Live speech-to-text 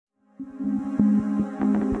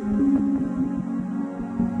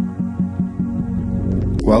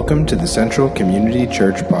Welcome to the Central Community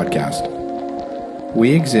Church podcast.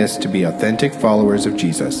 We exist to be authentic followers of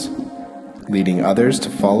Jesus, leading others to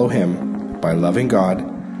follow him by loving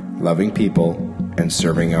God, loving people, and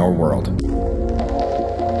serving our world.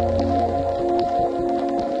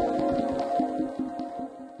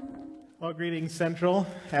 Well, greetings, Central.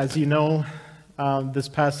 As you know, this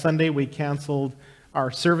past Sunday we canceled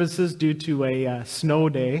our services due to a snow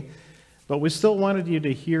day, but we still wanted you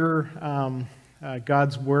to hear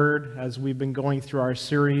God's Word as we've been going through our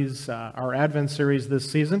series, our Advent series this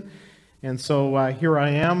season. And so here I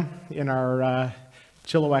am in our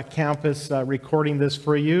Chilliwack campus recording this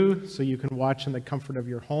for you so you can watch in the comfort of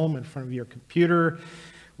your home in front of your computer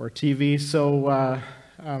or TV. So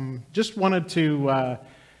just wanted to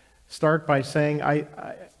start by saying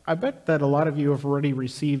I bet that a lot of you have already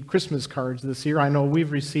received Christmas cards this year. I know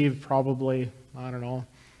we've received probably,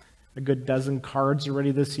 a good dozen cards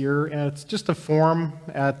already this year, and it's just a form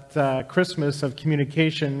at Christmas of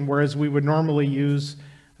communication, whereas we would normally use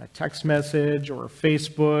a text message or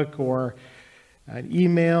Facebook or an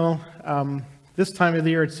email. This time of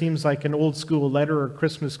the year, it seems like an old school letter or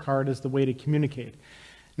Christmas card is the way to communicate.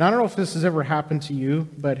 Now, I don't know if this has ever happened to you,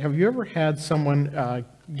 but have you ever had someone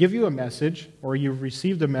give you a message, or you've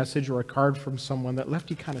received a message or a card from someone that left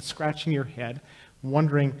you kind of scratching your head,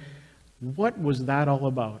 wondering, what was that all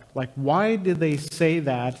about? Like, why did they say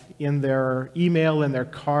that in their email, in their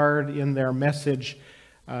card, in their message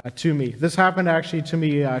to me? This happened actually to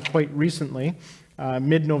me quite recently.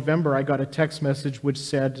 Mid-November, I got a text message which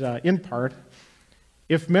said, in part,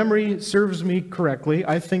 "If memory serves me correctly,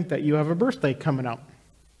 I think that you have a birthday coming up."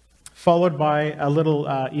 Followed by a little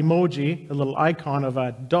emoji, a little icon of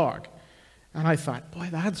a dog. And I thought, boy,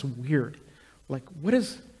 that's weird. Like, what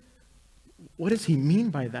does he mean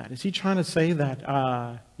by that? Is he trying to say that,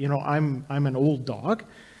 I'm an old dog?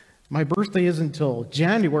 My birthday isn't until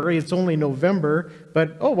January, it's only November,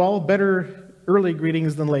 but, better early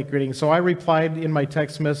greetings than late greetings. So I replied in my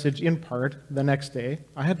text message in part the next day.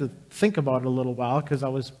 I had to think about it a little while because I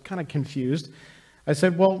was kind of confused. I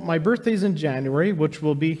said, well, my birthday's in January, which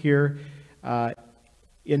will be here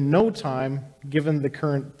in no time, given the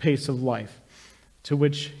current pace of life. To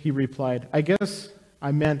which he replied, I guess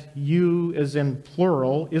I meant you as in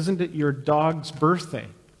plural. Isn't it your dog's birthday?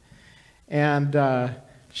 And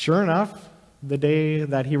sure enough, the day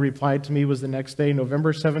that he replied to me was the next day.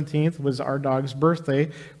 November 17th was our dog's birthday,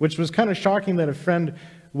 which was kind of shocking that a friend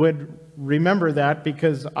would remember that,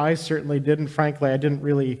 because I certainly didn't. Frankly, I didn't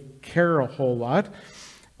really care a whole lot.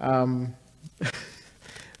 But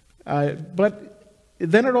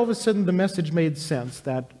then all of a sudden the message made sense,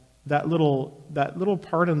 that little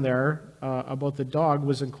part in there about the dog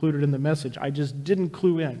was included in the message. I just didn't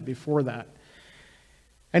clue in before that.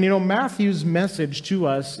 And Matthew's message to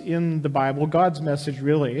us in the Bible, God's message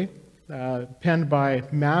really, penned by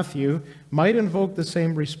Matthew, might invoke the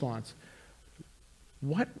same response.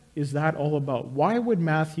 What is that all about? Why would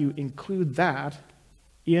Matthew include that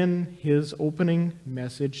in his opening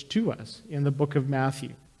message to us in the book of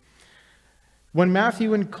Matthew? When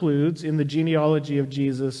Matthew includes in the genealogy of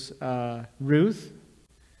Jesus Ruth,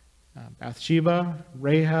 Bathsheba,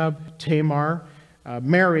 Rahab, Tamar,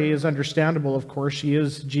 Mary is understandable, of course. She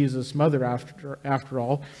is Jesus' mother after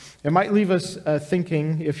all. It might leave us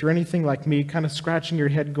thinking, if you're anything like me, kind of scratching your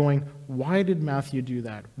head going, why did Matthew do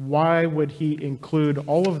that? Why would he include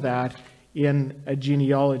all of that in a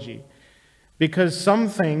genealogy? Because some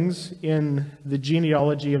things in the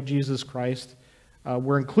genealogy of Jesus Christ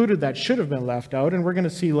were included that should have been left out, and we're going to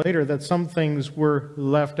see later that some things were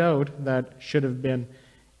left out that should have been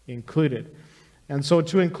included. And so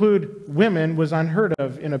to include women was unheard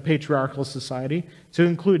of in a patriarchal society. To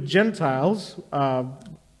include Gentiles,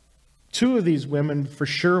 two of these women for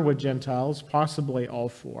sure were Gentiles, possibly all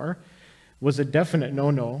four, was a definite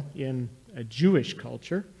no-no in a Jewish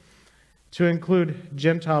culture. To include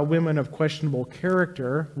Gentile women of questionable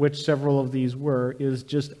character, which several of these were, is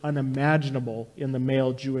just unimaginable in the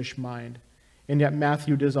male Jewish mind. And yet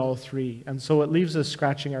Matthew does all three. And so it leaves us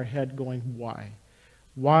scratching our head going, why?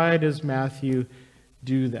 Why does Matthew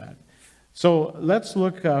do that? So let's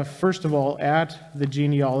look, first of all, at the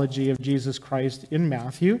genealogy of Jesus Christ in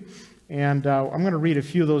Matthew. And I'm going to read a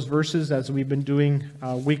few of those verses as we've been doing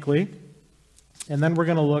weekly. And then we're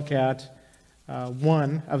going to look at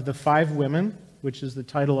one of the 5 women, which is the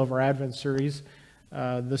title of our Advent series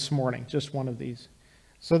this morning, just one of these.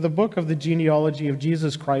 So the book of the genealogy of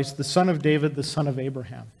Jesus Christ, the son of David, the son of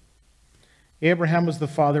Abraham. Abraham was the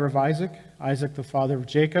father of Isaac, Isaac the father of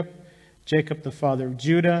Jacob, Jacob the father of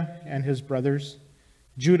Judah and his brothers,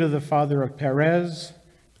 Judah the father of Perez,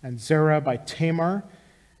 and Zerah by Tamar,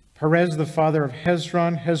 Perez the father of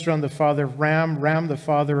Hezron, Hezron the father of Ram, Ram the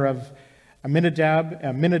father of Amminadab,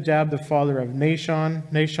 Amminadab the father of Nahshon,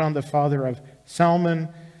 Nahshon the father of Salmon,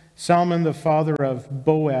 Salmon the father of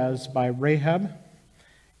Boaz by Rahab,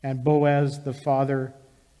 and Boaz the father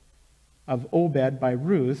of Obed by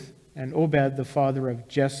Ruth, and Obed the father of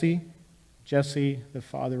Jesse, Jesse the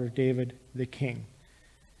father of David the king.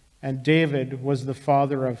 And David was the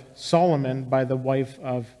father of Solomon by the wife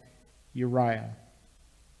of Uriah.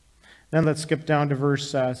 Then let's skip down to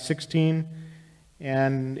verse 16,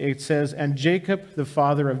 and it says, And Jacob the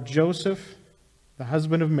father of Joseph, the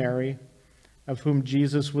husband of Mary, of whom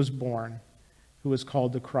Jesus was born, who was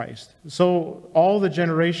called the Christ. So all the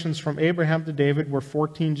generations from Abraham to David were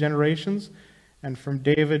 14 generations, and from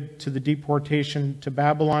David to the deportation to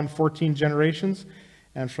Babylon, 14 generations,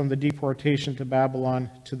 and from the deportation to Babylon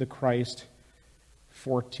to the Christ,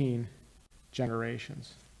 14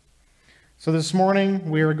 generations. So this morning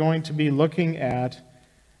we are going to be looking at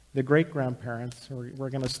the great-grandparents. We're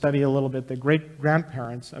going to study a little bit the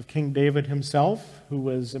great-grandparents of King David himself, who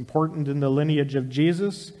was important in the lineage of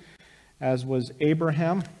Jesus, as was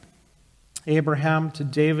Abraham. Abraham to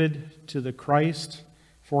David to the Christ,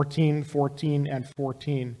 14, 14, and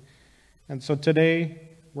 14. And so today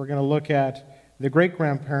we're going to look at the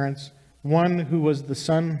great-grandparents, one who was the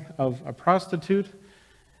son of a prostitute,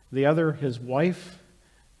 the other his wife,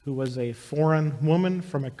 who was a foreign woman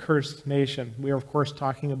from a cursed nation. We are, of course,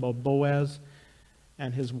 talking about Boaz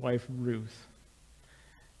and his wife, Ruth.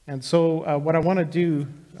 And so what I want to do,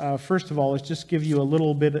 first of all, is just give you a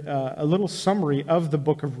little summary of the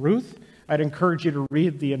book of Ruth. I'd encourage you to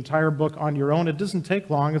read the entire book on your own. It doesn't take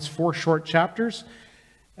long. It's 4 short chapters.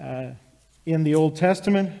 In the Old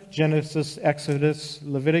Testament, Genesis, Exodus,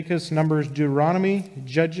 Leviticus, Numbers, Deuteronomy,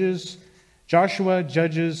 Judges, Joshua,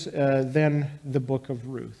 Judges, then the book of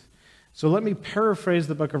Ruth. So let me paraphrase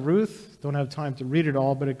the book of Ruth. Don't have time to read it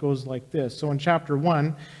all, but it goes like this. So in chapter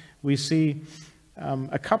 1, we see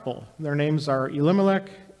a couple. Their names are Elimelech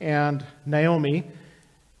and Naomi,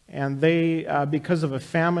 and they, because of a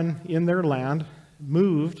famine in their land,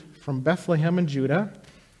 moved from Bethlehem in Judah.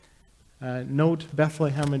 Note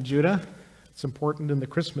Bethlehem in Judah. It's important in the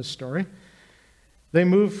Christmas story. They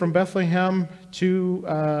moved from Bethlehem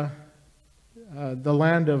to the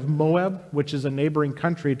land of Moab, which is a neighboring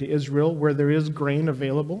country to Israel, where there is grain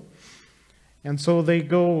available. And so they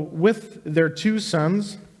go with their 2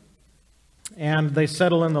 sons, and they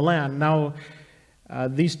settle in the land. Now,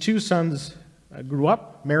 these 2 sons grew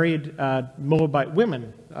up, married Moabite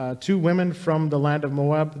women, 2 women from the land of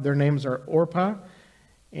Moab. Their names are Orpah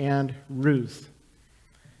and Ruth.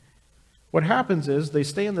 What happens is they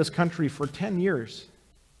stay in this country for 10 years,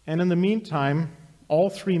 and in the meantime, all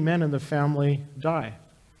 3 men in the family die.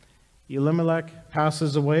 Elimelech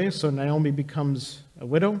passes away, so Naomi becomes a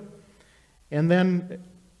widow. And then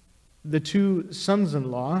the 2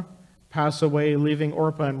 sons-in-law pass away, leaving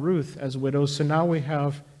Orpah and Ruth as widows. So now we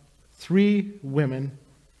have 3 women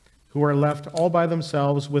who are left all by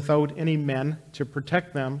themselves without any men to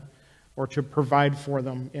protect them or to provide for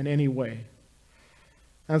them in any way.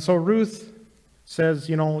 And so Ruth says,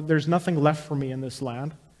 there's nothing left for me in this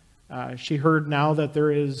land. She heard now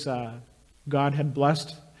that God had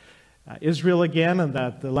blessed Israel again and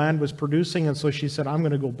that the land was producing, and so she said, I'm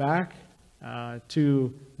going to go back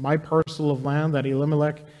to my parcel of land that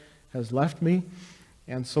Elimelech has left me.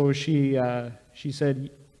 And so she said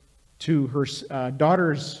to her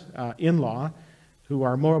daughters-in-law, who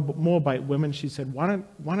are Moabite women, she said, why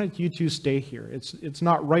don't you 2 stay here? It's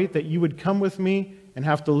not right that you would come with me and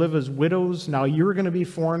have to live as widows. Now you're going to be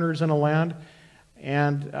foreigners in a land,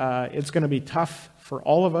 and it's going to be tough for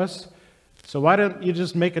all of us. So why don't you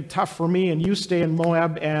just make it tough for me, and you stay in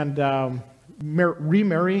Moab and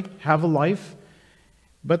remarry, have a life.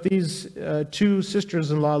 But these 2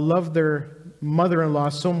 sisters-in-law loved their mother-in-law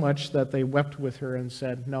so much that they wept with her and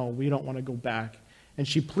said, no, we don't want to go back. And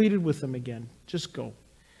she pleaded with them again, just go.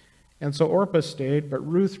 And so Orpah stayed, but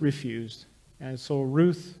Ruth refused. And so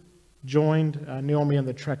Ruth joined Naomi on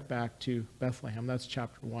the trek back to Bethlehem. That's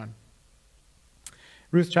chapter 1.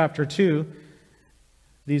 Ruth chapter 2,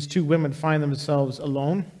 these 2 women find themselves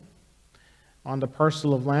alone on the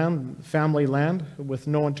parcel of land, family land, with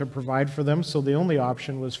no one to provide for them. So the only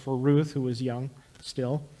option was for Ruth, who was young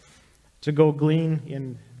still, to go glean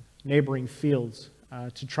in neighboring fields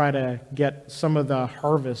to try to get some of the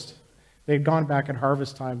harvest. They'd gone back at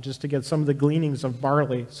harvest time just to get some of the gleanings of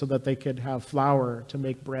barley so that they could have flour to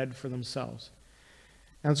make bread for themselves.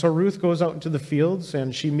 And so Ruth goes out into the fields,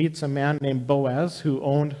 and she meets a man named Boaz, who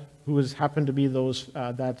happened to be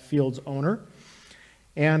that field's owner.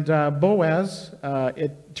 And Boaz,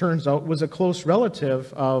 it turns out, was a close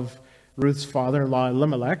relative of Ruth's father-in-law,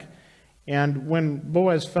 Elimelech. And when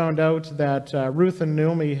Boaz found out that Ruth and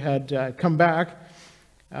Naomi had come back,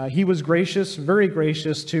 he was gracious, very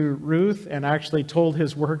gracious to Ruth, and actually told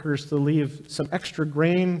his workers to leave some extra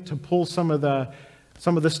grain to pull some of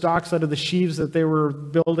the stalks out of the sheaves that they were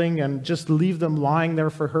building and just leave them lying there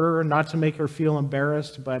for her, not to make her feel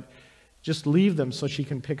embarrassed, but just leave them so she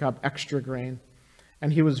can pick up extra grain.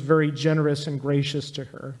 And he was very generous and gracious to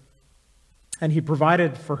her. And he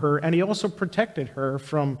provided for her, and he also protected her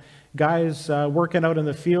from guys working out in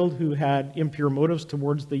the field who had impure motives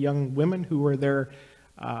towards the young women who were there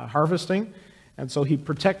harvesting. And so he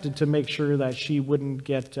protected to make sure that she wouldn't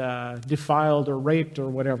get defiled or raped or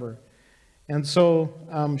whatever. And so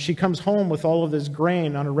she comes home with all of this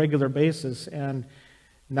grain on a regular basis, and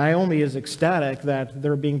Naomi is ecstatic that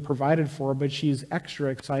they're being provided for, but she's extra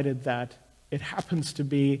excited that it happens to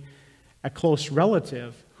be a close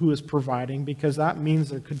relative who is providing, because that means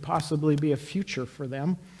there could possibly be a future for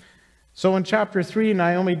them. So in chapter 3,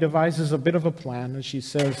 Naomi devises a bit of a plan, and she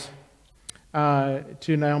says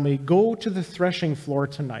to Naomi, "Go to the threshing floor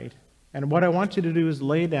tonight, and what I want you to do is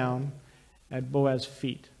lay down at Boaz's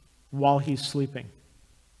feet while he's sleeping.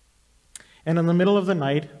 And in the middle of the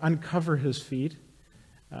night, uncover his feet,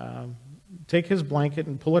 take his blanket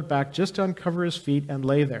and pull it back just to uncover his feet and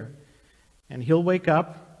lay there. And he'll wake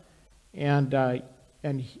up, and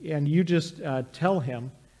you just tell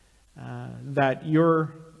him that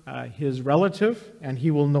you're his relative, and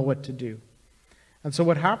he will know what to do." And so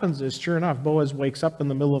what happens is, sure enough, Boaz wakes up in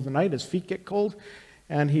the middle of the night, his feet get cold,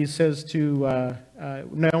 and he says to,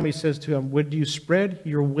 Naomi says to him, "Would you spread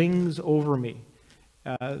your wings over me?"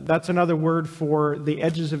 That's another word for the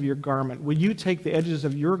edges of your garment. "Will you take the edges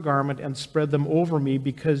of your garment and spread them over me,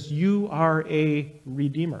 because you are a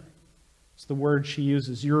redeemer?" It's the word she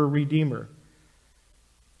uses, "You're a redeemer."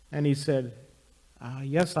 And he said,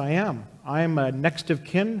 "Yes, I am. I'm a next of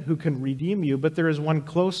kin who can redeem you, but there is one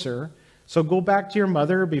closer. So go back to your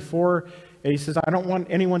mother before," and he says, "I don't want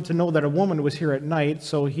anyone to know that a woman was here at night."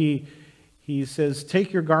 So he says,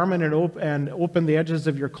 "Take your garment and open the edges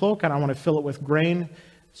of your cloak, and I want to fill it with grain,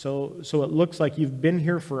 so it looks like you've been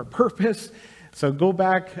here for a purpose. So go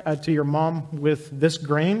back to your mom with this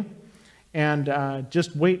grain, and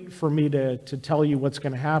just wait for me to tell you what's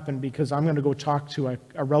going to happen, because I'm going to go talk to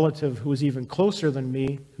a relative who is even closer than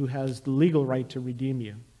me, who has the legal right to redeem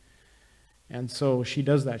you." And so she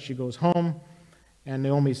does that. She goes home, and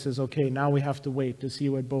Naomi says, "Okay, now we have to wait to see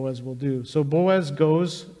what Boaz will do." So Boaz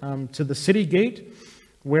goes to the city gate,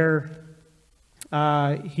 where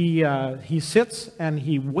he sits and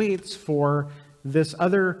he waits for this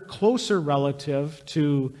other closer relative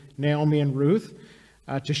to Naomi and Ruth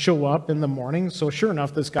to show up in the morning. So sure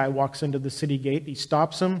enough, this guy walks into the city gate. He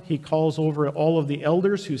stops him. He calls over all of the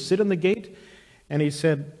elders who sit in the gate, and he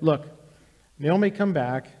said, "Look, Naomi, come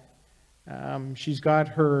back. She's got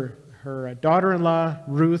her daughter-in-law,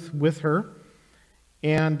 Ruth, with her,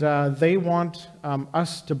 and they want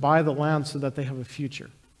us to buy the land so that they have a future.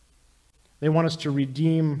 They want us to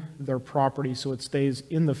redeem their property so it stays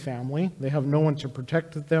in the family. They have no one to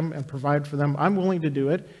protect them and provide for them. I'm willing to do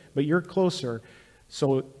it, but you're closer,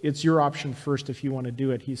 so it's your option first if you want to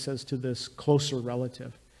do it," he says to this closer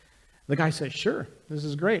relative. The guy says, "Sure, this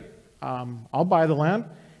is great. I'll buy the land."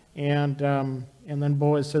 And then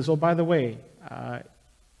Boaz says, "Oh, by the way,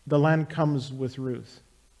 the land comes with Ruth."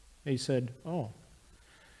 He said, "Oh,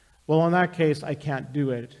 well, in that case, I can't do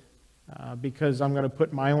it because I'm going to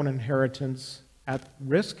put my own inheritance at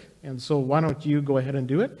risk. And so why don't you go ahead and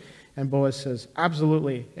do it?" And Boaz says,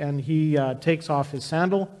 "Absolutely." And he takes off his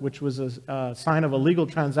sandal, which was a sign of a legal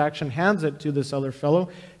transaction, hands it to this other fellow,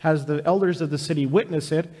 has the elders of the city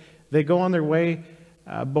witness it. They go on their way.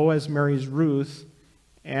 Boaz marries Ruth,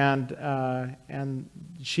 and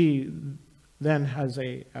she then has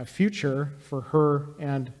a future for her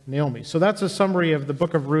and Naomi. So that's a summary of the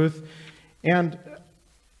book of Ruth. And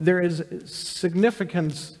there is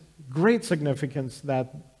significance, great significance,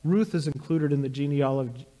 that Ruth is included in the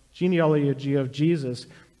genealogy of Jesus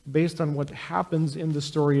based on what happens in the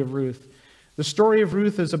story of Ruth. The story of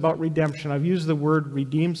Ruth is about redemption. I've used the word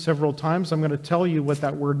redeem several times. I'm going to tell you what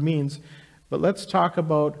that word means. But let's talk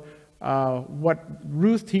about what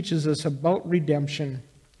Ruth teaches us about redemption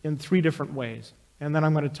in 3 different ways. And then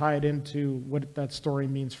I'm going to tie it into what that story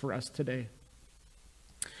means for us today.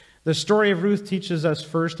 The story of Ruth teaches us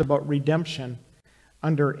first about redemption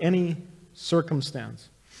under any circumstance.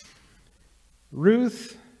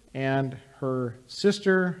 Ruth and her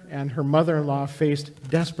sister and her mother-in-law faced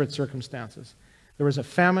desperate circumstances. There was a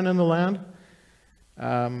famine in the land.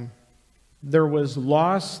 There was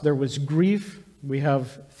loss, there was grief. We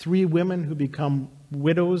have 3 women who become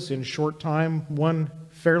widows in short time, one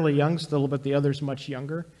fairly young still, but the other's much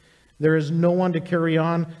younger. There is no one to carry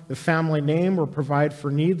on the family name or provide for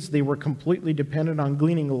needs. They were completely dependent on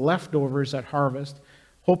gleaning leftovers at harvest,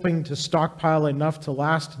 hoping to stockpile enough to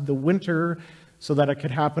last the winter so that it could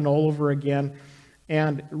happen all over again.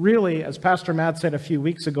 And really, as Pastor Matt said a few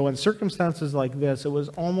weeks ago, in circumstances like this, it was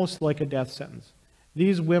almost like a death sentence.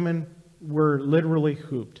 These women were literally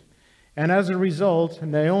hooped. And as a result,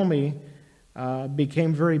 Naomi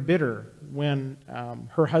became very bitter when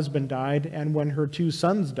her husband died and when her 2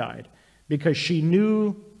 sons died, because she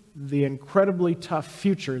knew the incredibly tough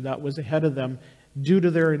future that was ahead of them due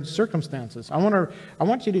to their circumstances. I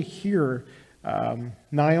want you to hear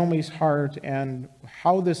Naomi's heart and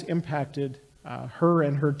how this impacted her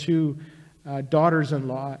and her 2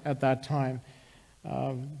 daughters-in-law at that time.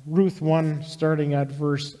 Ruth 1, starting at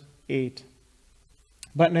verse 8.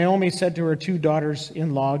 But Naomi said to her 2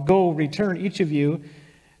 daughters-in-law, "Go, return each of you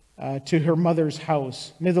to her mother's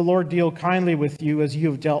house. May the Lord deal kindly with you as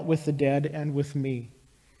you have dealt with the dead and with me.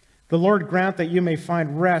 The Lord grant that you may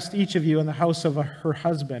find rest, each of you, in the house of her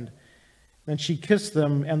husband." Then she kissed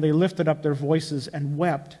them, and they lifted up their voices and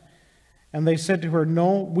wept. And they said to her,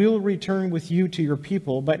 "No, we'll return with you to your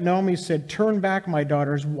people." But Naomi said, "Turn back, my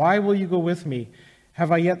daughters. Why will you go with me?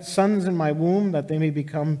 Have I yet sons in my womb, that they may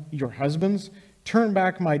become your husbands? Turn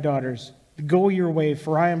back, my daughters. Go your way,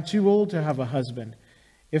 for I am too old to have a husband.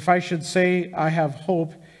 If I should say I have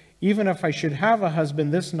hope, even if I should have a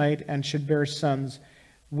husband this night and should bear sons,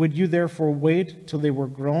 would you therefore wait till they were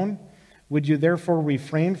grown? Would you therefore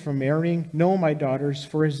refrain from marrying? No, my daughters,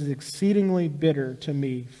 for it is exceedingly bitter to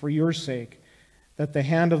me for your sake that the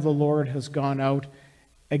hand of the Lord has gone out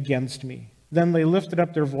against me." Then they lifted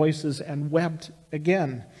up their voices and wept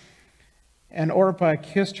again. And Orpah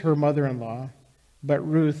kissed her mother-in-law, but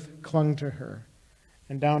Ruth clung to her.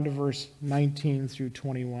 And down to verse 19 through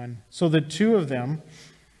 21. So the 2 of them,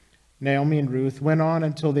 Naomi and Ruth, went on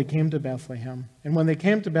until they came to Bethlehem. And when they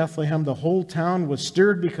came to Bethlehem, the whole town was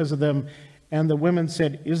stirred because of them. And the women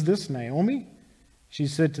said, "Is this Naomi?" She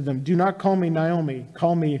said to them, "Do not call me Naomi,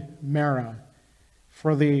 call me Mara,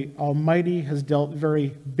 for the Almighty has dealt very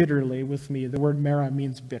bitterly with me." The word Mara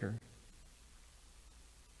means bitter.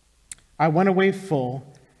 "I went away full,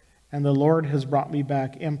 and the Lord has brought me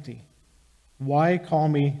back empty. Why call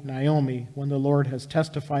me Naomi when the Lord has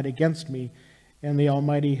testified against me and the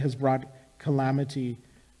Almighty has brought calamity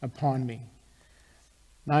upon me?"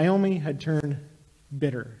 Naomi had turned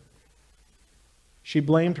bitter. She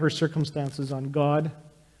blamed her circumstances on God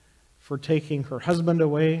for taking her husband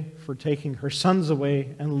away, for taking her sons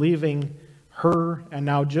away, and leaving her, and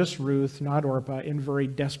now just Ruth, not Orpah, in very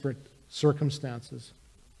desperate circumstances.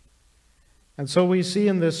 And so we see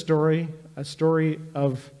in this story a story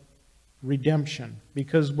of redemption,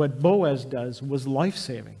 because what Boaz does was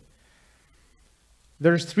life-saving.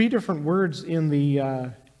 There's 3 different words in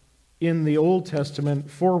the Old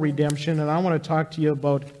Testament for redemption, and I want to talk to you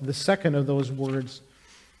about the second of those words.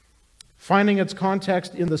 Finding its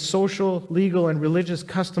context in the social, legal, and religious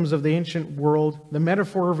customs of the ancient world, the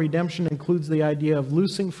metaphor of redemption includes the idea of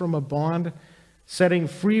loosing from a bond, setting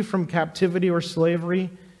free from captivity or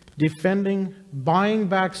slavery, defending, buying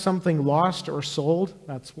back something lost or sold.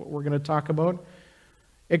 That's what we're going to talk about.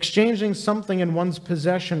 Exchanging something in one's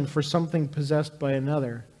possession for something possessed by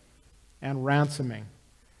another. And ransoming.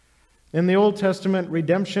 In the Old Testament,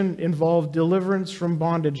 redemption involved deliverance from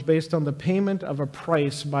bondage based on the payment of a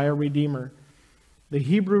price by a redeemer. The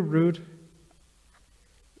Hebrew root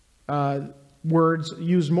words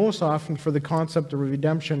used most often for the concept of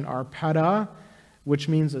redemption are pada, which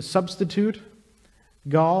means a substitute,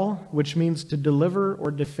 gal, which means to deliver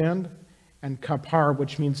or defend, and kapar,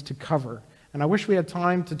 which means to cover. And I wish we had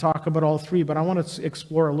time to talk about all 3, but I want to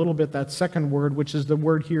explore a little bit that second word, which is the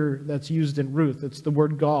word here that's used in Ruth. It's the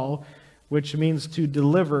word gal, which means to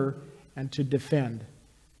deliver and to defend.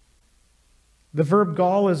 The verb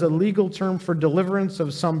gal is a legal term for deliverance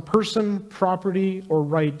of some person, property, or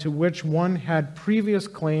right to which one had previous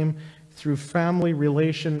claim through family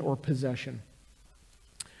relation or possession.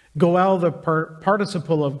 Goel, the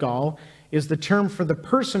participle of gal, is the term for the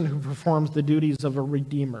person who performs the duties of a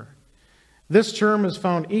redeemer. This term is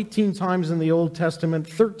found 18 times in the Old Testament,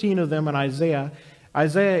 13 of them in Isaiah.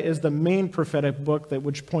 Isaiah is the main prophetic book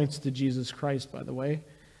which points to Jesus Christ, by the way.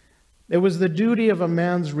 It was the duty of a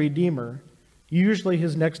man's redeemer, usually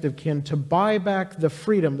his next of kin, to buy back the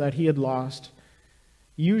freedom that he had lost,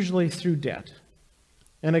 usually through debt.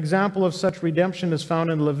 An example of such redemption is found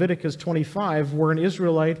in Leviticus 25, where an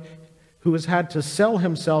Israelite who has had to sell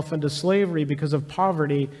himself into slavery because of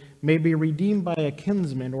poverty may be redeemed by a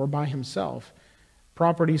kinsman or by himself.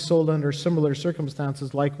 Property sold under similar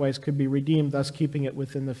circumstances likewise could be redeemed, thus keeping it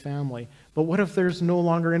within the family. But what if there's no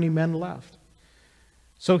longer any men left?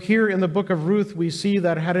 So here in the book of Ruth, we see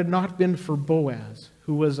that had it not been for Boaz,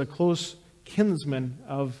 who was a close kinsman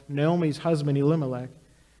of Naomi's husband Elimelech,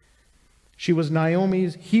 he was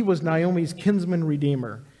Naomi's kinsman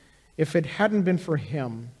redeemer. If it hadn't been for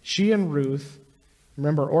him, she and Ruth,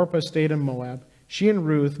 remember Orpah stayed in Moab, she and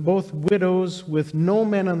Ruth, both widows with no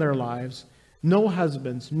men in their lives, no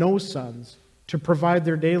husbands, no sons, to provide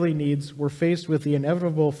their daily needs, were faced with the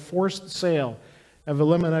inevitable forced sale of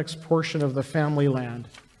Elimelech's portion of the family land,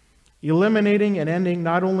 eliminating and ending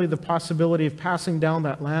not only the possibility of passing down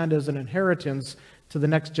that land as an inheritance to the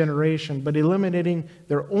next generation, but eliminating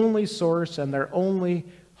their only source and their only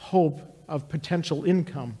hope of potential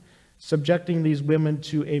income, subjecting these women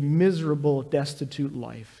to a miserable, destitute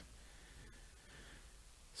life.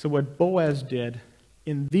 So what Boaz did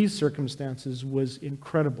in these circumstances was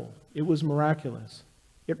incredible. It was miraculous.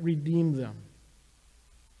 It redeemed them.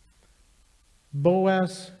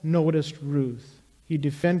 Boaz noticed Ruth. He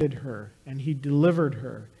defended her, and he delivered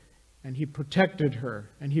her, and he protected her,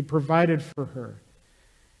 and he provided for her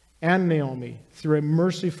and Naomi through a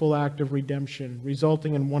merciful act of redemption,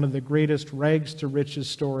 resulting in one of the greatest rags to riches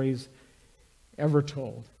stories ever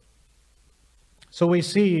told. So we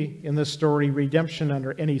see in this story redemption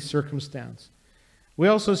under any circumstance. We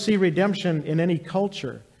also see redemption in any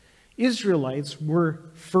culture. Israelites were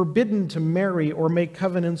forbidden to marry or make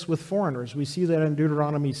covenants with foreigners. We see that in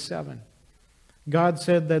Deuteronomy 7. God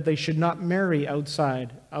said that they should not marry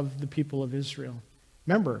outside of the people of Israel.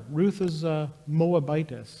 Remember, Ruth is a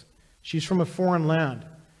Moabitess. She's from a foreign land.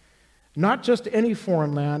 Not just any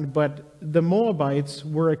foreign land, but the Moabites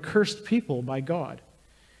were a cursed people by God.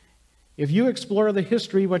 If you explore the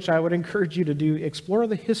history, which I would encourage you to do, explore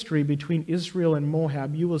the history between Israel and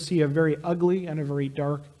Moab, you will see a very ugly and a very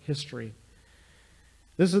dark history.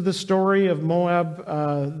 This is the story of Moab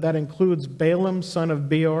that includes Balaam, son of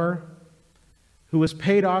Beor, who was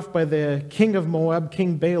paid off by the king of Moab,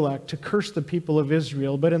 King Balak, to curse the people of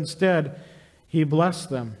Israel, but instead he blessed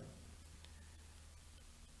them.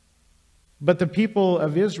 But the people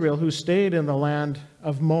of Israel who stayed in the land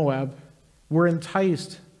of Moab were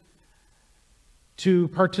enticed to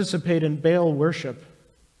participate in Baal worship.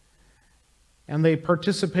 And they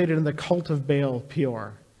participated in the cult of Baal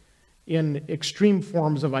Peor, in extreme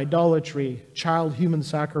forms of idolatry, child human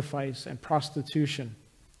sacrifice, and prostitution.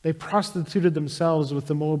 They prostituted themselves with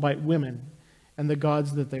the Moabite women and the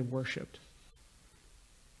gods that they worshipped.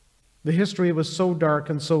 The history was so dark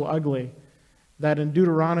and so ugly that in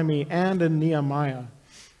Deuteronomy and in Nehemiah,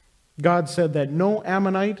 God said that no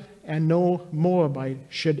Ammonite and no Moabite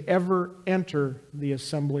should ever enter the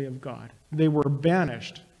assembly of God. They were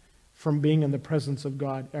banished from being in the presence of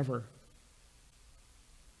God ever.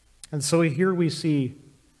 And so here we see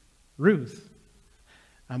Ruth,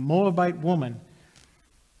 a Moabite woman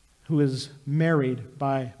who is married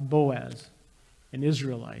by Boaz, an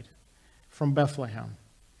Israelite from Bethlehem.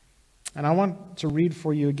 And I want to read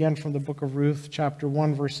for you again from the book of Ruth, chapter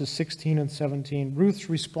 1, verses 16 and 17. Ruth's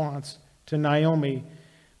response to Naomi,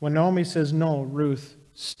 when Naomi says, "No, Ruth,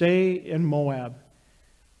 stay in Moab.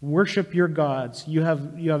 Worship your gods. You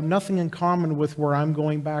have nothing in common with where I'm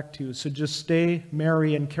going back to, so just stay,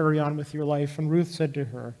 marry, and carry on with your life." And Ruth said to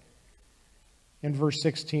her, in verse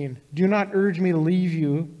 16, "Do not urge me to leave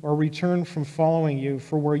you or return from following you,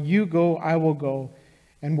 for where you go, I will go,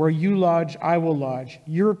 and where you lodge, I will lodge.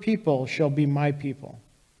 Your people shall be my people,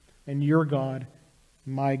 and your God,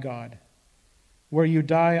 my God. Where you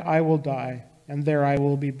die, I will die, and there I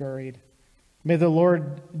will be buried. May the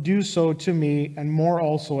Lord do so to me, and more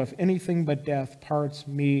also, if anything but death parts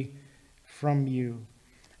me from you."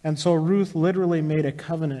 And so Ruth literally made a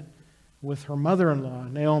covenant with her mother-in-law,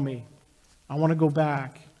 Naomi. I want to go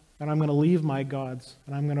back, and I'm going to leave my gods,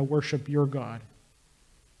 and I'm going to worship your God.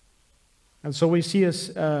 And so we see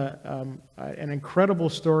an incredible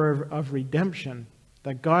story of redemption,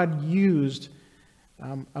 that God used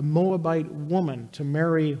a Moabite woman to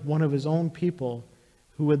marry one of his own people,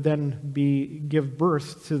 who would then give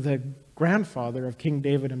birth to the grandfather of King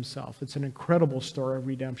David himself. It's an incredible story of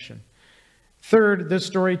redemption. Third, this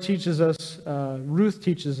story teaches us, Ruth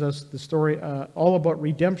teaches us the story all about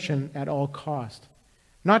redemption at all cost.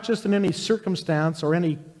 Not just in any circumstance or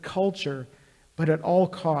any culture, but at all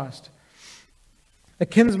cost. A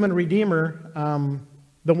kinsman redeemer,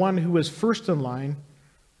 the one who was first in line,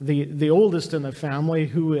 the oldest in the family,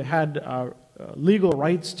 who had legal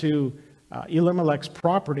rights to Elimelech's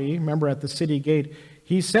property, remember at the city gate,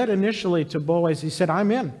 he said initially to Boaz, he said,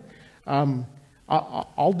 "I'm in.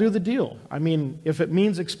 I'll do the deal. I mean, if it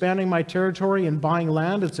means expanding my territory and buying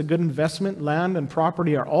land, it's a good investment. Land and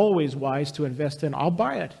property are always wise to invest in. I'll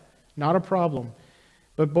buy it. Not a problem.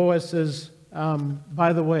 But Boaz says,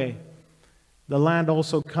 by the way, the land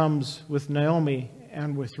also comes with Naomi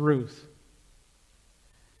and with Ruth.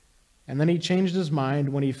 And then he changed his mind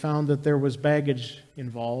when he found that there was baggage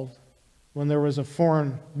involved, when there was a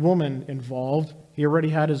foreign woman involved. He already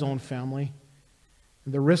had his own family.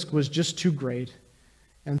 The risk was just too great.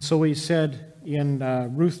 And so he said in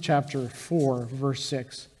Ruth chapter 4, verse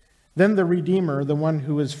 6, "Then the Redeemer, the one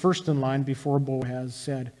who is first in line before Boaz,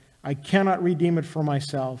 said, I cannot redeem it for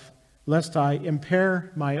myself, lest I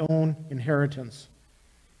impair my own inheritance.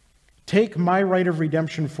 Take my right of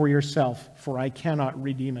redemption for yourself, for I cannot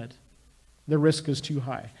redeem it. The risk is too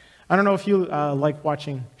high." I don't know if you like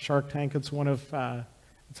watching Shark Tank. It's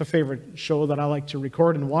it's a favorite show that I like to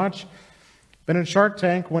record and watch. But in Shark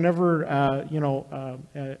Tank, whenever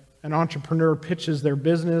an entrepreneur pitches their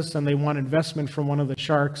business and they want investment from one of the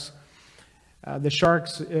sharks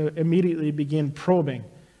immediately begin probing.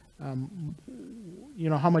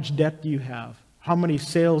 How much debt do you have? How many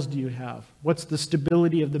sales do you have? What's the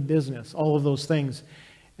stability of the business? All of those things.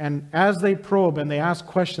 And as they probe and they ask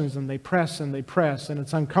questions and they press, and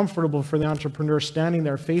it's uncomfortable for the entrepreneur standing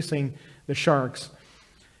there facing the sharks.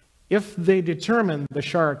 If they determine, the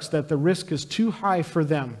sharks, that the risk is too high for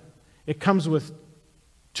them, it comes with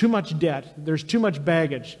too much debt, there's too much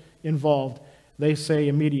baggage involved, they say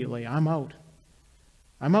immediately, I'm out.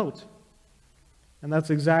 I'm out. And that's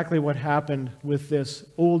exactly what happened with this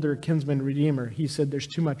older kinsman redeemer. He said, there's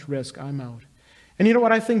too much risk, I'm out. And you know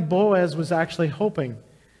what? I think Boaz was actually hoping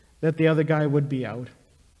that the other guy would be out.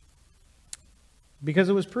 Because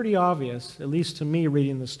it was pretty obvious, at least to me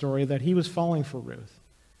reading the story, that he was falling for Ruth.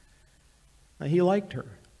 He liked her.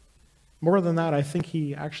 More than that, I think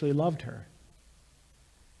he actually loved her.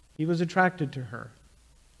 He was attracted to her.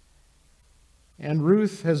 And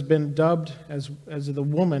Ruth has been dubbed as the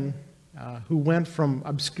woman who went from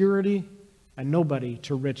obscurity and nobody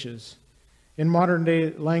to riches. In modern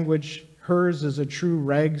day language, hers is a true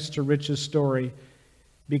rags to riches story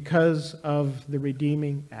because of the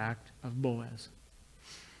redeeming act of Boaz.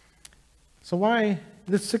 So why,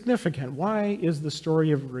 this is significant. Why is the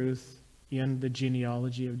story of Ruth in the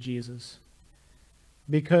genealogy of Jesus?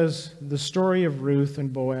 Because the story of Ruth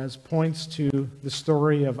and Boaz points to the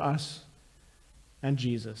story of us and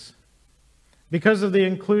Jesus. Because of the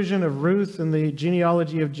inclusion of Ruth in the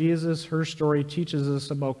genealogy of Jesus, her story teaches us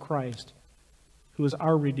about Christ, who is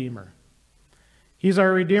our Redeemer. He's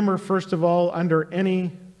our Redeemer, first of all, under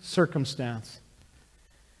any circumstance.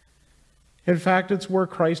 In fact, it's where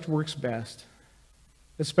Christ works best,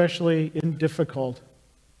 especially in difficult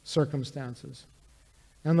circumstances.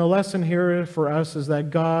 And the lesson here for us is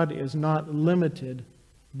that God is not limited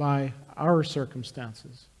by our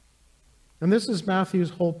circumstances. And this is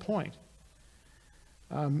Matthew's whole point.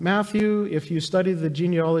 Matthew, if you study the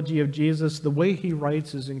genealogy of Jesus, the way he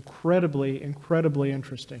writes is incredibly, incredibly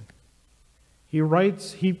interesting.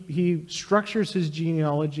 He structures his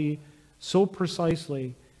genealogy so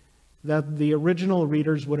precisely that the original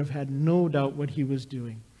readers would have had no doubt what he was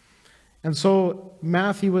doing. And so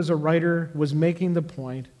Matthew, as a writer, was making the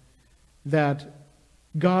point that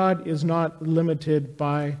God is not limited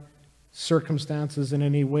by circumstances in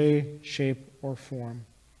any way, shape, or form.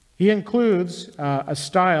 He includes a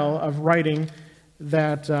style of writing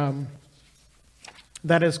that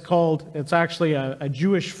is called, it's actually a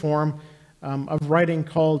Jewish form of writing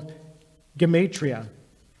called gematria.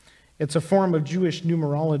 It's a form of Jewish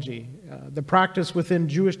numerology. The practice within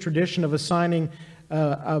Jewish tradition of assigning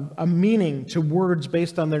a meaning to words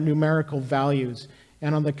based on their numerical values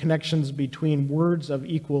and on the connections between words of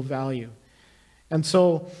equal value. And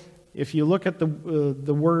so, if you look at the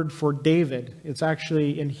word for David, it's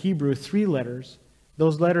actually in Hebrew 3 letters.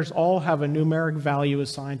 Those letters all have a numeric value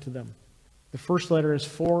assigned to them. The first letter is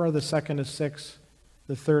 4, the second is 6,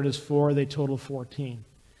 the third is 4, they total 14.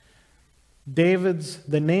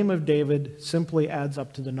 The name of David simply adds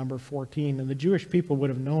up to the number 14, and the Jewish people would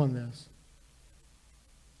have known this.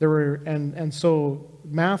 So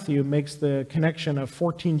Matthew makes the connection of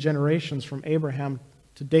 14 generations from Abraham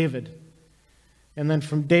to David. And then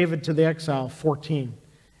from David to the exile, 14.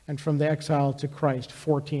 And from the exile to Christ,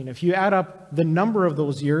 14. If you add up the number of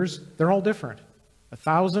those years, they're all different.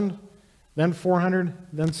 1,000, then 400,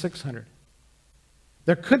 then 600.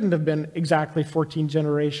 There couldn't have been exactly 14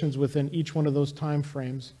 generations within each one of those time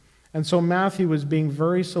frames. And so Matthew was being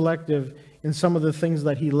very selective in some of the things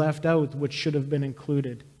that he left out, which should have been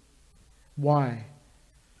included. Why?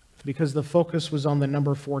 Because the focus was on the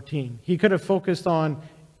number 14. He could have focused on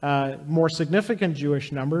more significant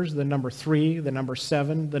Jewish numbers, the number 3, the number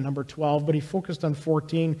 7, the number 12, but he focused on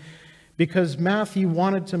 14 because Matthew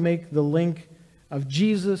wanted to make the link of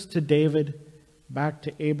Jesus to David back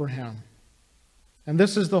to Abraham. And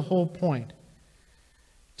this is the whole point.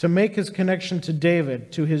 To make his connection to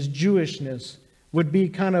David, to his Jewishness, would be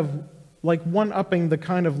kind of like one-upping the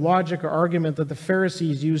kind of logic or argument that the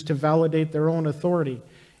Pharisees used to validate their own authority.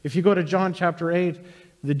 If you go to John chapter 8,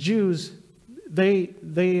 the Jews, they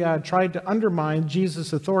tried to undermine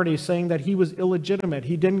Jesus' authority, saying that he was illegitimate.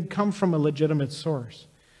 He didn't come from a legitimate source.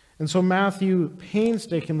 And so Matthew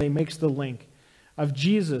painstakingly makes the link of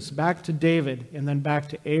Jesus back to David and then back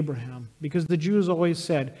to Abraham. Because the Jews always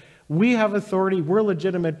said, we have authority, we're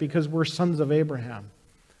legitimate because we're sons of Abraham.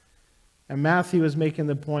 And Matthew is making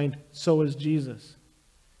the point, so is Jesus.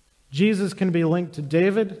 Jesus can be linked to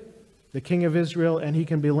David, the king of Israel, and he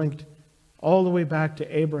can be linked all the way back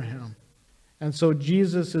to Abraham. And so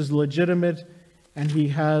Jesus is legitimate and he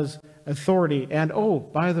has authority. And oh,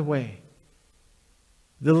 by the way,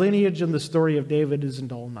 the lineage and the story of David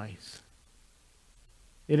isn't all nice.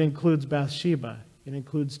 It includes Bathsheba. It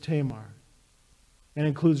includes Tamar. It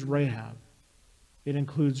includes Rahab. It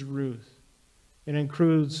includes Ruth. It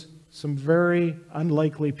includes some very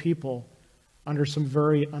unlikely people under some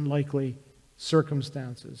very unlikely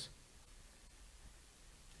circumstances.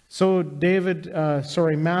 So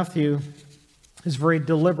Matthew is very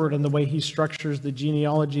deliberate in the way he structures the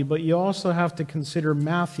genealogy, but you also have to consider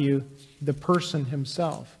Matthew, the person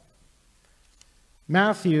himself.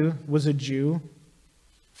 Matthew was a Jew,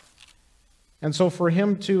 and so for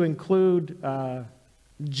him to include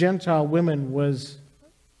Gentile women was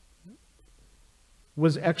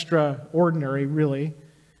extraordinary, really.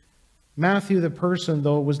 Matthew, the person,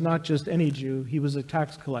 though, was not just any Jew. He was a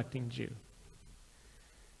tax-collecting Jew.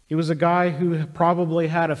 He was a guy who probably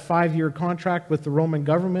had a 5-year contract with the Roman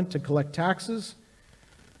government to collect taxes,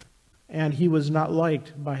 and he was not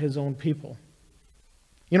liked by his own people.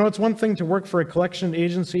 You know, it's one thing to work for a collection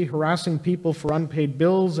agency harassing people for unpaid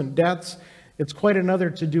bills and debts. It's quite another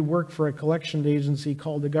to do work for a collection agency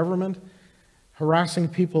called the government, harassing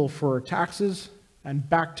people for taxes and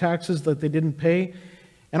back taxes that they didn't pay.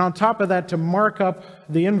 And on top of that, to mark up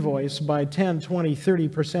the invoice by 10, 20,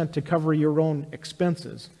 30% to cover your own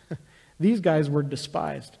expenses. These guys were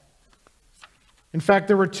despised. In fact,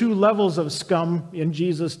 there were 2 levels of scum in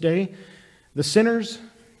Jesus' day. The sinners,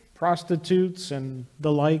 prostitutes and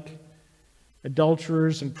the like,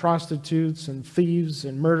 adulterers and prostitutes and thieves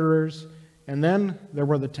and murderers. And then there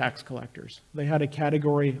were the tax collectors. They had a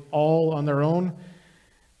category all on their own.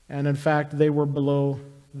 And in fact, they were below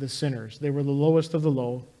the sinners. They were the lowest of the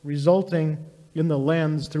low, resulting in the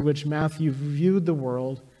lens through which Matthew viewed the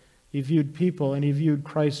world. He viewed people, and he viewed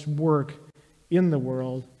Christ's work in the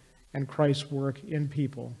world and Christ's work in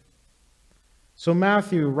people. So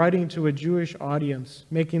Matthew, writing to a Jewish audience,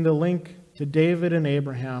 making the link to David and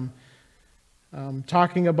Abraham,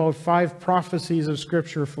 talking about 5 prophecies of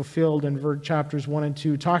Scripture fulfilled in chapters 1 and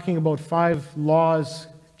 2, talking about 5 laws,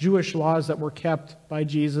 Jewish laws that were kept by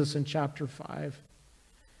Jesus in chapter 5,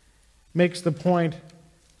 makes the point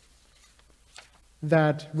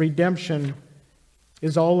that redemption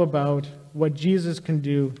is all about what Jesus can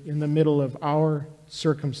do in the middle of our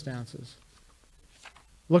circumstances.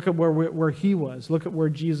 Look at where he was. Look at where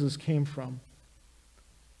Jesus came from.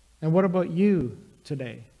 And what about you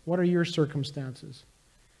today? What are your circumstances?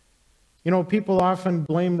 You know, people often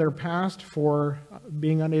blame their past for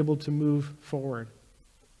being unable to move forward.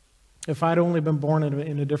 If I'd only been born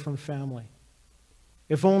in a different family.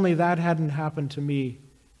 If only that hadn't happened to me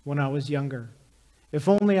when I was younger. If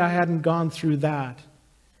only I hadn't gone through that.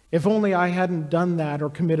 If only I hadn't done that or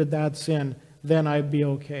committed that sin, then I'd be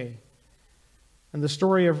okay. And the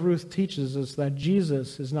story of Ruth teaches us that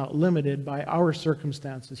Jesus is not limited by our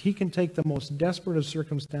circumstances. He can take the most desperate of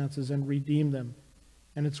circumstances and redeem them.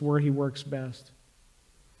 And it's where he works best.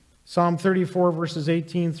 Psalm 34 verses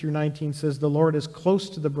 18 through 19 says, "The Lord is close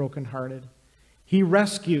to the brokenhearted. He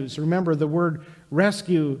rescues." Remember, the word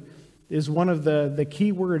rescue is one of the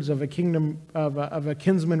key words of a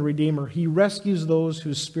kinsman redeemer. He rescues those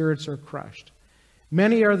whose spirits are crushed.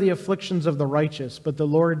 "Many are the afflictions of the righteous, but the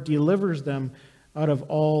Lord delivers them out of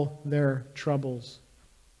all their troubles."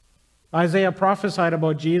 Isaiah prophesied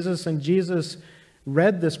about Jesus, and Jesus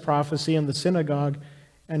read this prophecy in the synagogue,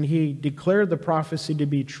 and he declared the prophecy to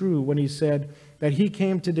be true when he said that he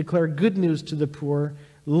came to declare good news to the poor,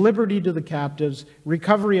 liberty to the captives,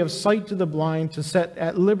 recovery of sight to the blind, to set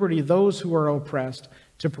at liberty those who are oppressed,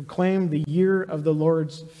 to proclaim the year of the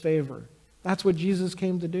Lord's favor. That's what Jesus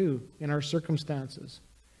came to do in our circumstances.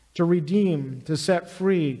 To redeem, to set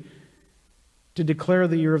free, to declare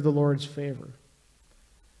the year of the Lord's favor.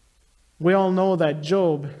 We all know that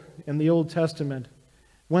Job in the Old Testament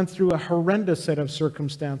went through a horrendous set of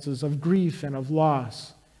circumstances of grief and of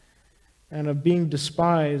loss and of being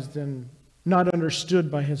despised and not understood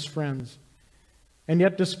by his friends. And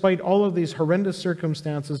yet, despite all of these horrendous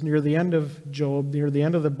circumstances, near the end of Job, near the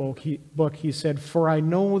end of the book, he said, "For I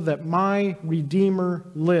know that my Redeemer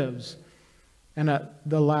lives, and at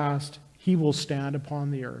the last he will stand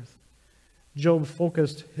upon the earth." Job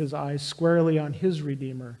focused his eyes squarely on his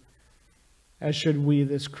Redeemer, as should we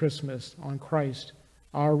this Christmas on Christ,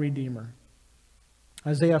 our Redeemer.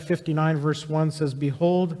 Isaiah 59 verse 1 says,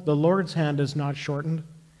 "Behold, the Lord's hand is not shortened,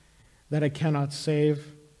 that it cannot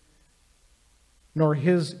save, nor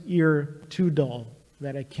his ear too dull,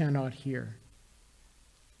 that it cannot hear."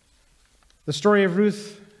 The story of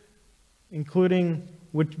Ruth,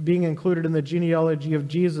 being included in the genealogy of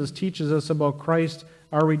Jesus, teaches us about Christ,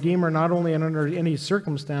 our Redeemer, not only under any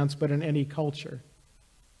circumstance, but in any culture.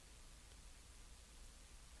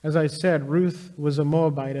 As I said, Ruth was a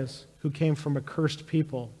Moabitess who came from a cursed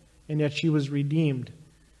people, and yet she was redeemed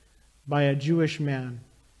by a Jewish man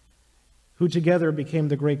who together became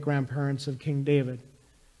the great-grandparents of King David,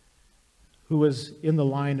 who was in the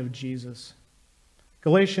line of Jesus.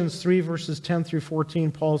 Galatians 3 verses 10 through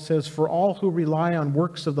 14, Paul says, "For all who rely on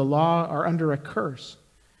works of the law are under a curse.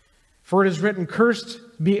 For it is written, 'Cursed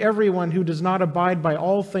be everyone who does not abide by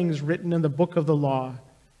all things written in the book of the law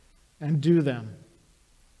and do them.'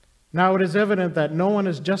 Now it is evident that no one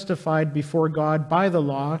is justified before God by the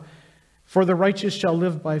law, for the righteous shall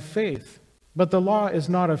live by faith. But the law is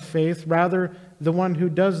not of faith, rather the one who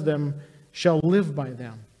does them shall live by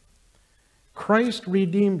them." Christ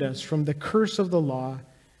redeemed us from the curse of the law,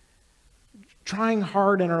 trying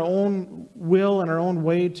hard in our own will and our own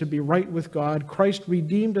way to be right with God. Christ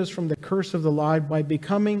redeemed us from the curse of the law by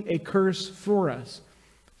becoming a curse for us.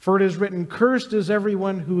 For it is written, "Cursed is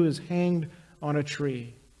everyone who is hanged on a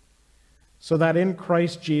tree," so that in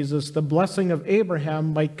Christ Jesus the blessing of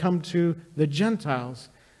Abraham might come to the Gentiles,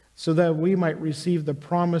 so that we might receive the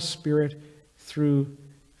promised Spirit through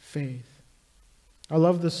faith. I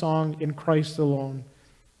love the song, "In Christ Alone."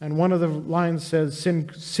 And one of the lines says,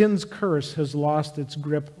 "Sin's curse has lost its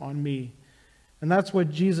grip on me." And that's what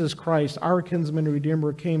Jesus Christ, our kinsman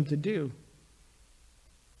redeemer, came to do,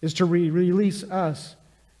 is to release us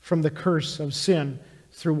from the curse of sin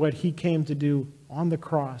through what he came to do on the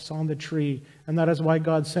cross, on the tree. And that is why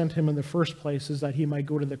God sent him in the first place, is that he might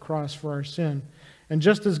go to the cross for our sin. And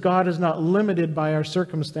just as God is not limited by our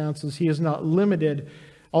circumstances, he is not limited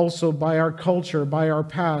also by our culture, by our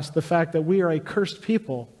past, the fact that we are a cursed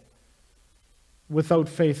people without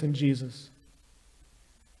faith in Jesus.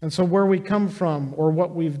 And so where we come from or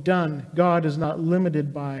what we've done, God is not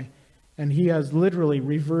limited by, and he has literally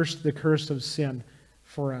reversed the curse of sin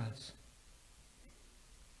for us.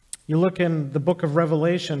 You look in the book of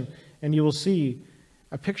Revelation and you will see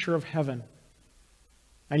a picture of heaven.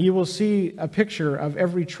 And you will see a picture of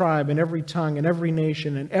every tribe and every tongue and every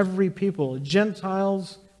nation and every people,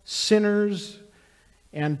 Gentiles, sinners,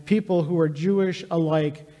 and people who are Jewish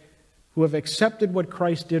alike, who have accepted what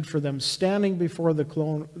Christ did for them, standing before the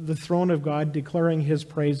throne of God, declaring his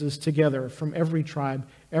praises together from every tribe,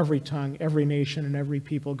 every tongue, every nation, and every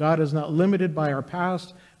people. God is not limited by our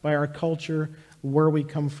past, by our culture, where we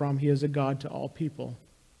come from. He is a God to all people.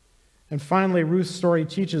 And finally, Ruth's story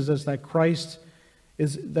teaches us that Christ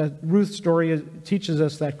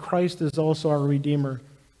is also our Redeemer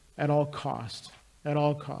at all cost. At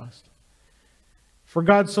all cost. For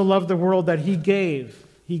God so loved the world that he gave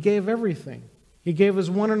everything. He gave his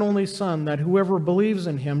one and only Son, that whoever believes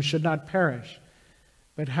in him should not perish,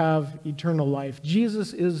 but have eternal life.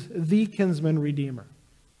 Jesus is the kinsman redeemer.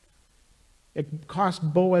 It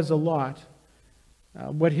cost Boaz a lot.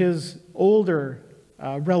 What his older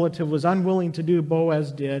relative was unwilling to do,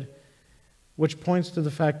 Boaz did, which points to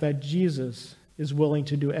the fact that Jesus is willing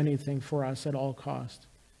to do anything for us at all cost.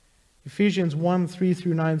 Ephesians 1, 3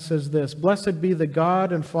 through 9 says this, "Blessed be the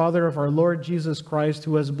God and Father of our Lord Jesus Christ,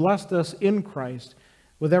 who has blessed us in Christ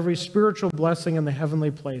with every spiritual blessing in the heavenly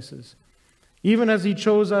places, even as he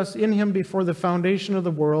chose us in him before the foundation of the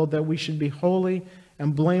world, that we should be holy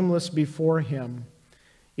and blameless before him.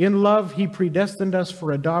 In love he predestined us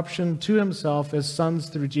for adoption to himself as sons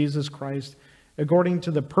through Jesus Christ, according to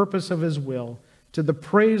the purpose of his will, to the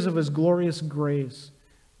praise of his glorious grace,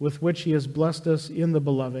 with which he has blessed us in the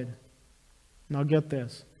beloved." Now get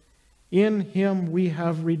this. "In him we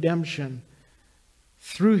have redemption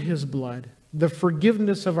through his blood, the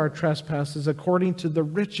forgiveness of our trespasses according to the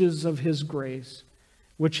riches of his grace,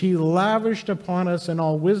 which he lavished upon us in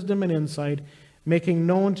all wisdom and insight, making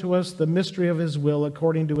known to us the mystery of his will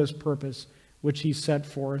according to his purpose, which he set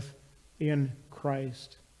forth in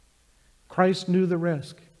Christ. Christ knew the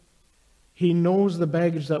risk. He knows the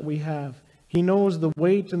baggage that we have. He knows the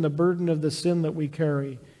weight and the burden of the sin that we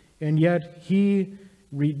carry. And yet he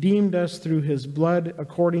redeemed us through his blood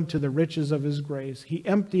according to the riches of his grace. He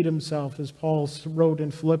emptied himself, as Paul wrote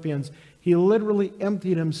in Philippians. He literally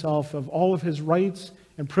emptied himself of all of his rights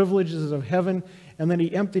and privileges of heaven, and then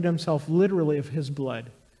he emptied himself literally of his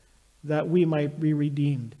blood, that we might be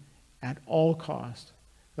redeemed at all cost,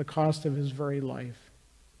 the cost of his very life.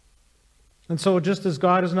 And so just as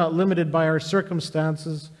God is not limited by our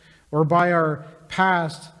circumstances or by our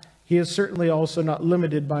past, he is certainly also not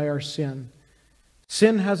limited by our sin.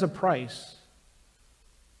 Sin has a price,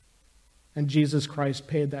 and Jesus Christ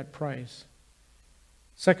paid that price.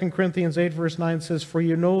 2 Corinthians 8 verse 9 says, "For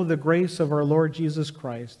you know the grace of our Lord Jesus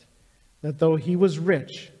Christ, that though he was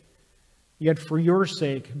rich, yet for your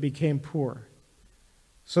sake became poor,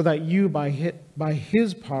 so that you by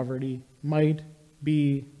his poverty might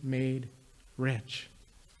be made rich."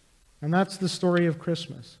 And that's the story of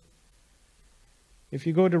Christmas. If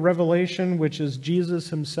you go to Revelation, which is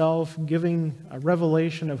Jesus himself giving a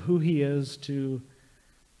revelation of who he is to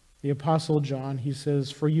the Apostle John, he says,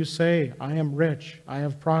 "For you say, I am rich, I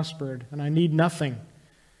have prospered, and I need nothing,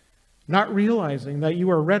 not realizing that you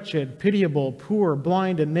are wretched, pitiable, poor,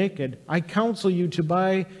 blind, and naked. I counsel you to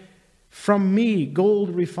buy from me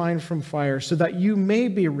gold refined from fire, so that you may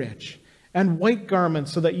be rich, and white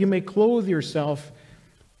garments, so that you may clothe yourself,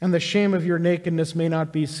 and the shame of your nakedness may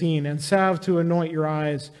not be seen, and salve to anoint your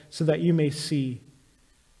eyes, so that you may see.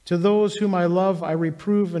 To those whom I love, I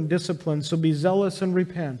reprove and discipline, so be zealous and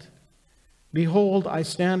repent. Behold, I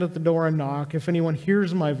stand at the door and knock. If anyone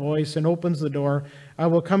hears my voice and opens the door, I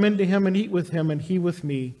will come into him and eat with him, and he with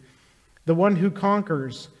me. The one who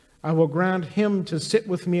conquers, I will grant him to sit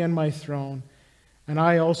with me on my throne, and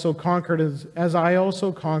I also conquered as I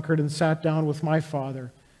also conquered and sat down with my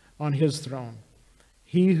Father on his throne.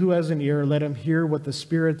 He who has an ear, let him hear what the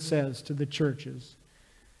Spirit says to the churches."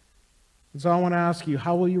 And so I want to ask you,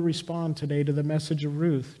 how will you respond today to the message of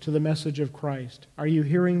Ruth, to the message of Christ? Are you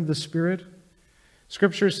hearing the Spirit?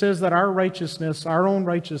 Scripture says that our righteousness, our own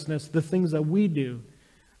righteousness, the things that we do,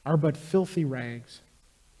 are but filthy rags.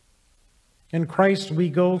 In Christ, we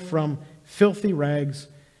go from filthy rags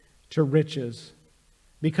to riches.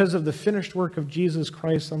 Because of the finished work of Jesus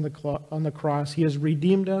Christ on the cross, he has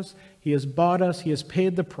redeemed us, he has bought us, he has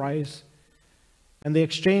paid the price, and the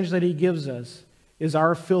exchange that he gives us is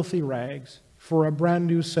our filthy rags for a brand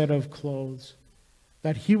new set of clothes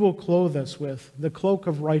that he will clothe us with, the cloak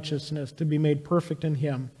of righteousness, to be made perfect in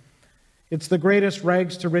him. It's the greatest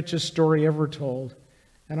rags to riches story ever told.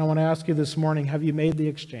 And I want to ask you this morning, have you made the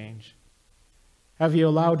exchange? Have you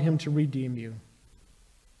allowed him to redeem you?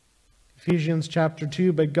 Ephesians chapter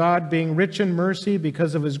 2, "But God, being rich in mercy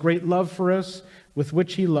because of his great love for us, with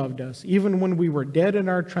which he loved us, even when we were dead in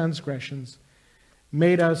our transgressions,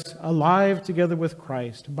 made us alive together with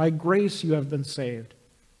Christ. By grace you have been saved,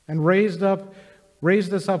 and raised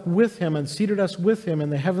us up with him and seated us with him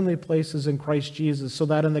in the heavenly places in Christ Jesus, so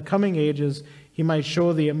that in the coming ages he might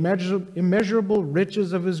show the immeasurable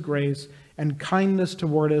riches of his grace and kindness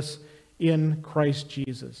toward us in Christ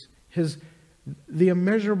Jesus." The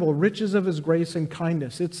immeasurable riches of his grace and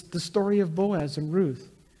kindness. It's the story of Boaz and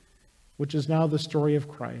Ruth, which is now the story of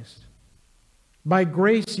Christ. By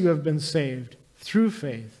grace you have been saved through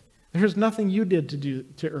faith. There is nothing you did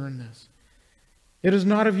to earn this. It is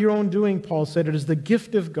not of your own doing, Paul said. It is the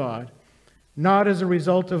gift of God, not as a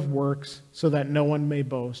result of works, so that no one may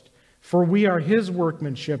boast. For we are his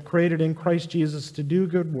workmanship, created in Christ Jesus to do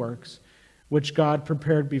good works, which God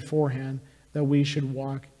prepared beforehand that we should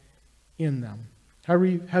walk in them.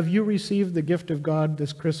 Have you received the gift of God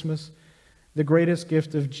this Christmas? The greatest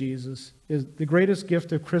gift of the greatest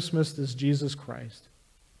gift of Christmas is Jesus Christ.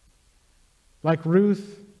 Like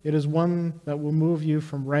Ruth, it is one that will move you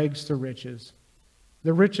from rags to riches.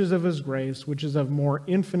 The riches of his grace, which is of more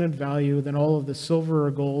infinite value than all of the silver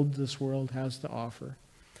or gold this world has to offer.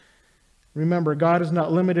 Remember, God is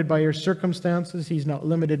not limited by your circumstances. He's not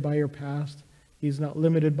limited by your past. He's not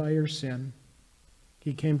limited by your sin.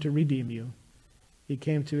 He came to redeem you. He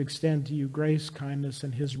came to extend to you grace, kindness,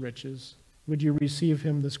 and his riches. Would you receive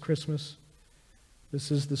him this Christmas?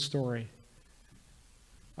 This is the story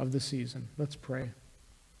of the season. Let's pray.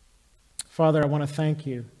 Father, I want to thank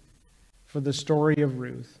you for the story of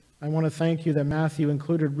Ruth. I want to thank you that Matthew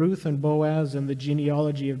included Ruth and Boaz in the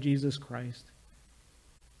genealogy of Jesus Christ,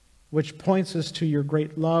 which points us to your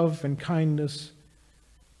great love and kindness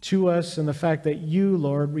to us, and the fact that you,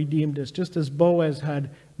 Lord, redeemed us. Just as Boaz had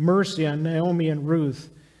mercy on Naomi and Ruth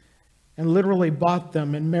and literally bought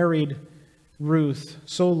them and married Ruth.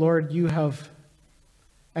 So, Lord, you have,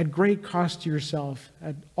 at great cost to yourself,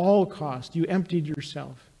 at all cost, you emptied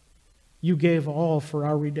yourself. You gave all for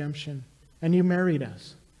our redemption, and you married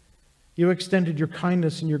us. You extended your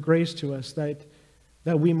kindness and your grace to us that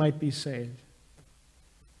we might be saved.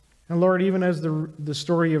 And Lord, even as the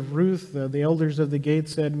story of Ruth, the elders of the gate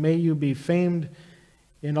said, may you be famed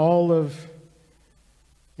in all of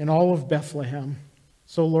Bethlehem.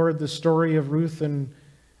 So, Lord, the story of Ruth and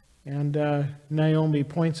Naomi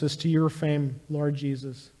points us to your fame, Lord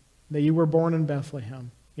Jesus, that you were born in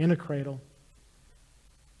Bethlehem, in a cradle,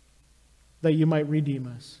 that you might redeem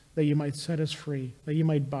us, that you might set us free, that you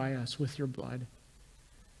might buy us with your blood.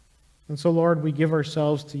 And so, Lord, we give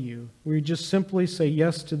ourselves to you. We just simply say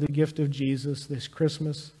yes to the gift of Jesus this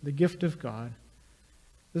Christmas, the gift of God.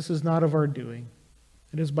 This is not of our doing.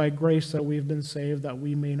 It is by grace that we have been saved, that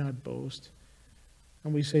we may not boast.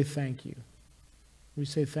 And we say thank you. We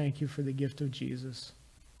say thank you for the gift of Jesus.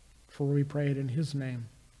 For we pray it in his name.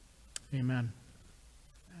 Amen.